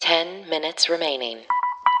minutes remaining.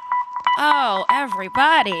 Oh,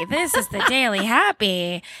 everybody, this is the Daily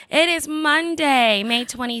Happy. It is Monday, May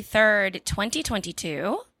 23rd,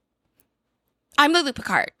 2022. I'm Lulu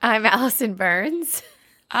Picard. I'm Allison Burns.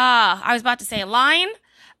 I was about to say a line.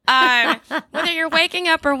 Whether you're waking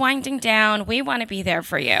up or winding down, we want to be there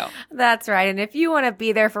for you. That's right. And if you want to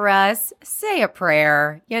be there for us, say a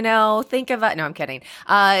prayer. Think of it. No, I'm kidding.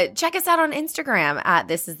 Check us out on Instagram at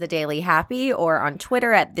This Is The Daily Happy or on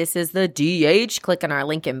Twitter at This Is The DH. Click on our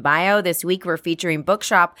link in bio. This week we're featuring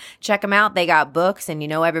Bookshop. Check them out. They got books, and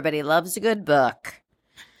everybody loves a good book.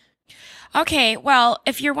 Okay, well,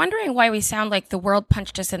 if you're wondering why we sound like the world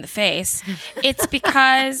punched us in the face, it's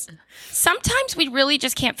because sometimes we really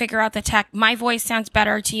just can't figure out the tech. My voice sounds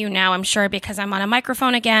better to you now, I'm sure, because I'm on a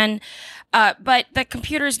microphone again. But the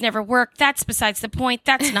computers never work. That's besides the point.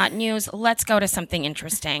 That's not news. Let's go to something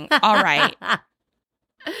interesting. All right.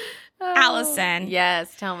 Allison.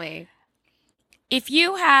 Yes, tell me. If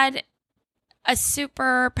you had a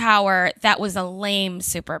superpower that was a lame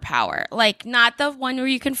superpower, like not the one where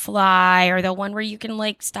you can fly or the one where you can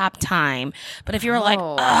stop time, but if you were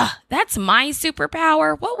that's my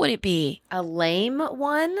superpower, what would it be? A lame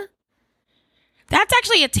one? That's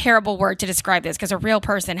actually a terrible word to describe this because a real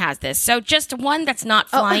person has this. So just one that's not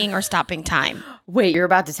flying or stopping time. Wait, you're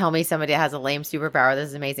about to tell me somebody has a lame superpower? This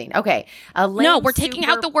is amazing. Okay. No, we're taking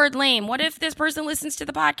out the word lame. What if this person listens to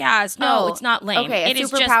the podcast? No, it's not lame. Okay, a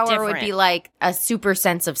superpower would be like a super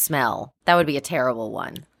sense of smell. That would be a terrible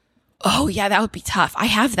one. Oh, yeah, that would be tough. I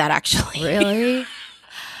have that actually. Really?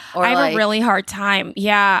 I have a really hard time.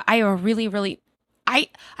 Yeah, I have a really I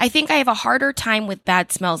think I have a harder time with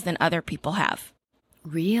bad smells than other people have.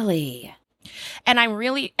 Really? And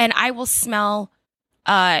I will smell,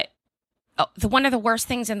 one of the worst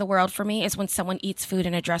things in the world for me is when someone eats food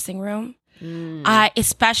in a dressing room,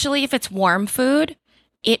 especially if it's warm food.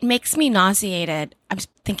 It makes me nauseated. I'm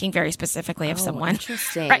thinking very specifically of someone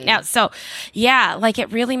right now. So yeah,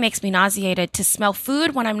 it really makes me nauseated. To smell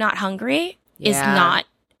food when I'm not hungry is not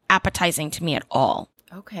appetizing to me at all.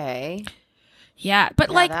 Okay. Yeah, but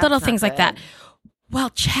little things like that. Well,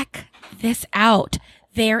 check this out.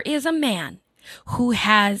 There is a man who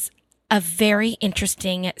has a very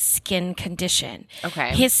interesting skin condition.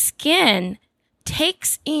 Okay. His skin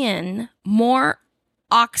takes in more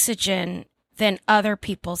oxygen than other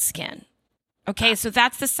people's skin. Okay, so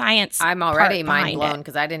that's the science. I'm already mind blown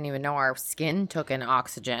because I didn't even know our skin took in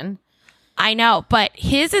oxygen. I know, but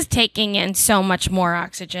his is taking in so much more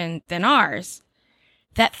oxygen than ours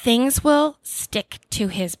that things will stick to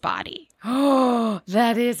his body. Oh,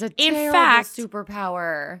 that is a terrible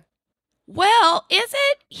superpower. Well, is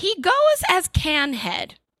it? He goes as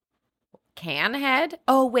Canhead. Canhead?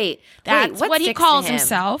 Oh, wait. That's what he calls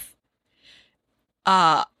himself.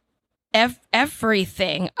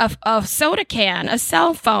 Everything. A soda can, a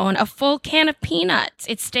cell phone, a full can of peanuts.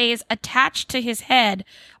 It stays attached to his head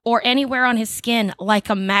or anywhere on his skin like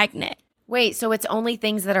a magnet. Wait, so it's only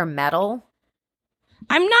things that are metal?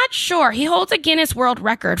 I'm not sure. He holds a Guinness World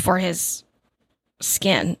Record for his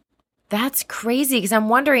skin. That's crazy because I'm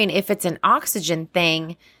wondering if it's an oxygen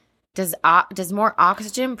thing. Does more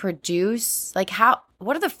oxygen produce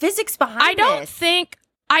what are the physics behind this?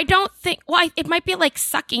 I don't think well, it might be like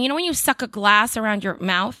sucking. You know when you suck a glass around your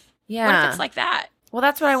mouth? Yeah. What if it's like that? Well,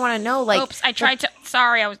 that's what I want to know. Oops, I tried to.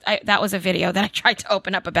 Sorry, that was a video that I tried to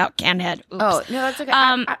open up about Canhead. Oops. Oh no, that's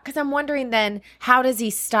okay. Because I'm wondering then, how does he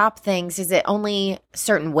stop things? Is it only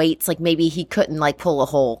certain weights? Like maybe he couldn't pull a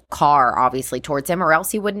whole car obviously towards him, or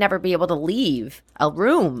else he would never be able to leave a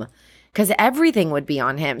room because everything would be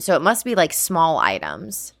on him. So it must be small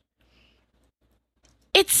items.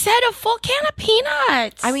 It said a full can of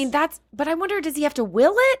peanuts. I mean, but I wonder, does he have to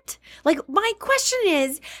will it? My question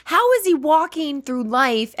is, how is he walking through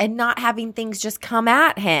life and not having things just come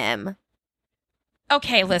at him?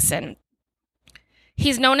 Okay, listen.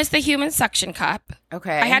 He's known as the human suction cup.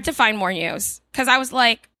 Okay. I had to find more news because I was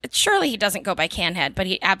like, surely he doesn't go by Canhead, but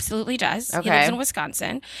he absolutely does. Okay. He lives in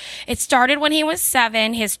Wisconsin. It started when he was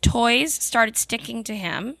 7. His toys started sticking to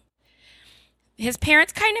him. His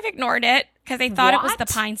parents kind of ignored it because they thought it was the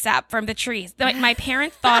pine sap from the trees. My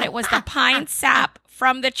parents thought it was the pine sap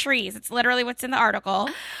from the trees. It's literally what's in the article.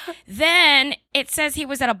 Then it says he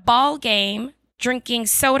was at a ball game drinking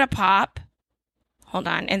soda pop. Hold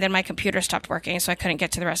on. And then my computer stopped working, so I couldn't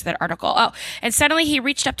get to the rest of that article. Oh, and suddenly he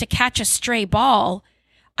reached up to catch a stray ball.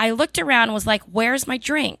 I looked around and was like, where's my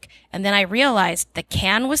drink? And then I realized the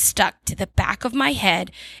can was stuck to the back of my head.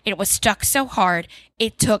 It was stuck so hard,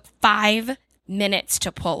 it took 5 minutes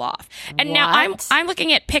to pull off. And now I'm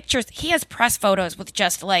looking at pictures. He has press photos with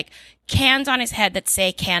just cans on his head that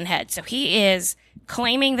say Canhead. So he is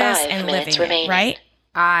claiming this and living it, right?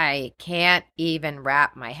 I can't even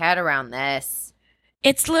wrap my head around this.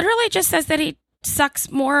 It's literally just says that he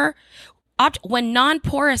sucks more when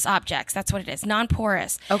non-porous objects, that's what it is,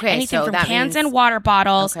 non-porous. Okay, anything so from that cans means, and water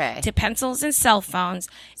bottles okay, to pencils and cell phones.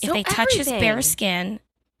 So if they touch his everything. bare skin,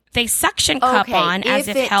 they suction cup Okay, on as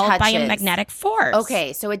if it held by a touches. magnetic force.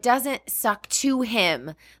 Okay, so it doesn't suck to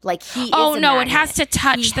him like he is Oh, a no, magnet. it has to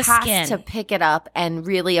touch He the has skin. to pick it up and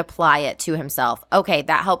really apply it to himself. Okay,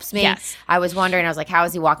 that helps me. Yes. I was wondering, I was like, how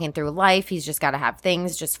is he walking through life? He's just got to have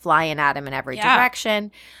things just flying at him in every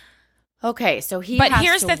direction. Okay, so he But has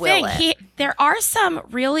here's to the will thing. it. There are some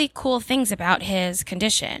really cool things about his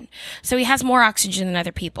condition. So he has more oxygen than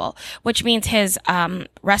other people, which means his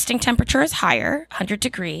resting temperature is higher, 100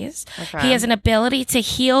 degrees. Okay. He has an ability to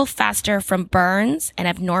heal faster from burns and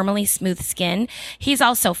abnormally smooth skin. He's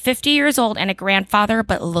also 50 years old and a grandfather,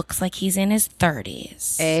 but looks like he's in his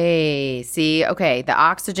 30s. Hey, see, okay, the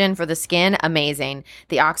oxygen for the skin, amazing.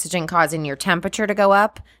 The oxygen causing your temperature to go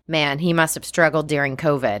up, man, he must have struggled during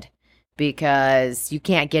COVID because you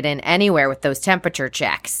can't get in anywhere with those temperature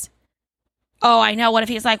checks. Oh, I know. What if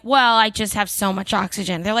he's like, well, I just have so much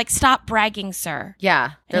oxygen. They're like, stop bragging, sir.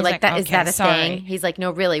 Yeah, they're he's like, like, that is okay, that a sorry. thing? He's like,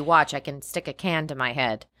 no, really, watch, I can stick a can to my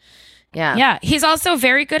head. Yeah. Yeah. He's also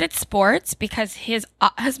very good at sports because his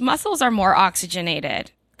muscles are more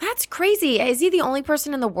oxygenated. That's crazy. Is he the only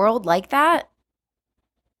person in the world like that?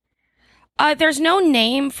 There's no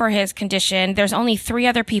name for his condition. There's only 3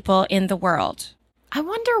 other people in the world. I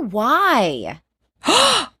wonder why.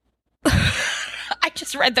 I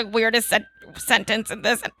just read the weirdest sentence in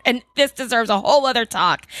this, and this deserves a whole other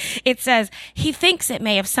talk. It says, he thinks it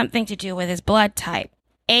may have something to do with his blood type,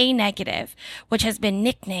 A negative, which has been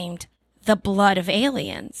nicknamed the blood of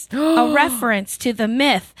aliens, a reference to the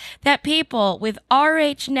myth that people with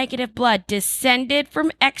Rh negative blood descended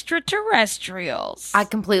from extraterrestrials. I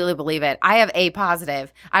completely believe it. I have A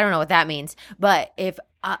positive. I don't know what that means, but if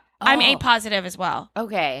I'm A positive as well.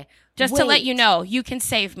 Okay. Just to let you know, you can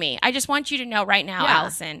save me. I just want you to know right now,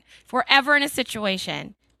 Allison, if we're ever in a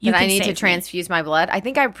situation, you that can I need save to me. transfuse my blood. I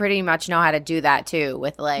think I pretty much know how to do that too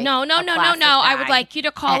with like No. a plastic I would bag. like you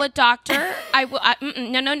to call a doctor.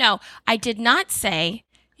 No. I did not say,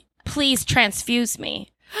 please transfuse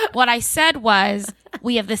me. What I said was,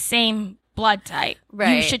 we have the same blood type.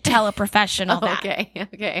 Right. You should tell a professional that. Okay.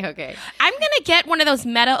 I'm going to get one of those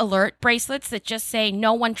meta alert bracelets that just say,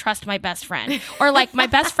 no one trust my best friend. Or like, my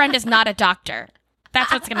best friend is not a doctor.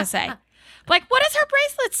 That's what it's going to say. Like, what does her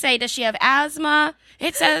bracelet say? Does she have asthma?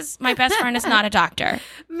 It says, my best friend is not a doctor.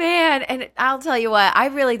 Man, and I'll tell you what, I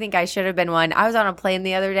really think I should have been one. I was on a plane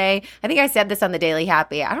the other day. I think I said this on the Daily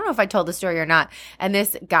Happy. I don't know if I told the story or not. And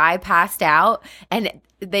this guy passed out and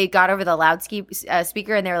they got over the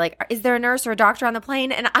loudspeaker and they were like, is there a nurse or a doctor on the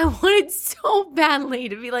plane? And I wanted so badly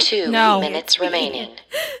to be like, 2 No. minutes remaining.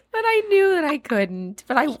 but I knew that I couldn't,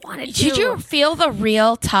 but I wanted to. Did you feel the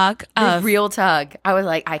real tug The of real tug? I was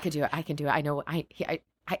like, I could do it. I can do it. I know. I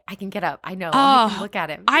can get up. I know. Oh, I can look at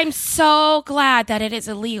him. I'm so glad that it is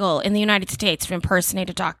illegal in the United States to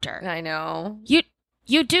impersonate a doctor. I know.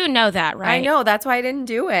 You do know that, right? I know. That's why I didn't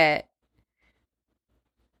do it.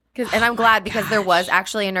 And I'm glad because there was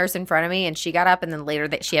actually a nurse in front of me and she got up and then later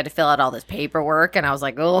that she had to fill out all this paperwork and I was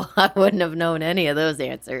like, oh, I wouldn't have known any of those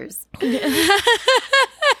answers.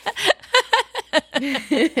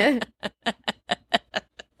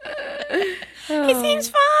 He seems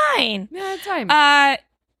fine. Yeah, it's fine.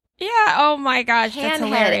 Yeah. Oh my gosh, that's Handhead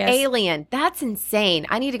hilarious. alien. That's insane.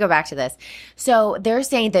 I need to go back to this. So they're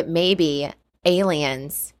saying that maybe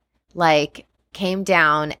aliens like came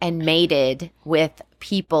down and mated with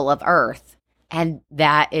people of Earth. And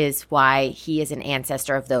that is why he is an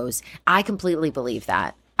ancestor of those. I completely believe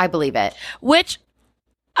that. I believe it. Which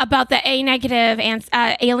about the A negative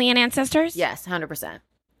alien ancestors? Yes, 100%.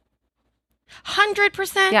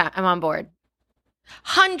 100%. Yeah, I'm on board.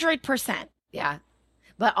 100%. Yeah.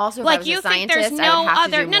 But also, if I Like was you a think scientist, there's no I would have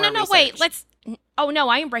other? to do No. more Wait. research. Oh no,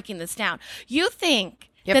 I am breaking this down. You think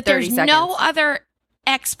You have that there's 30 no seconds. other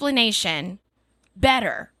explanation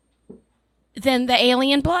better than the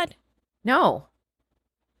alien blood? No.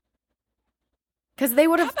 Because they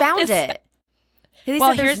would have How about found this? it. They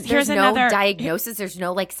Well, said here's there's no another- diagnosis. There's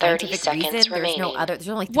no like 30 scientific seconds reason. There's no remaining. other. There's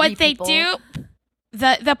only 3 What they people. do,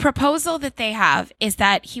 the proposal that they have is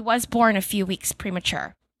that he was born a few weeks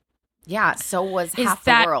premature. Yeah, so was Is half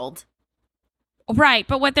that- the world. Right,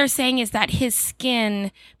 but what they're saying is that his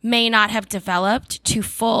skin may not have developed to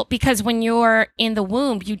full because when you're in the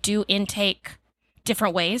womb, you do intake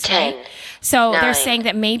different ways, 10, right? So 9, they're saying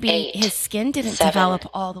that maybe 8, his skin didn't 7, develop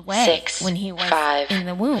all the way 6, when he was 5, in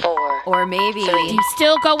the womb. 4, Or maybe 3, Do you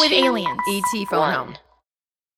still go with 2, aliens? E.T. phone home.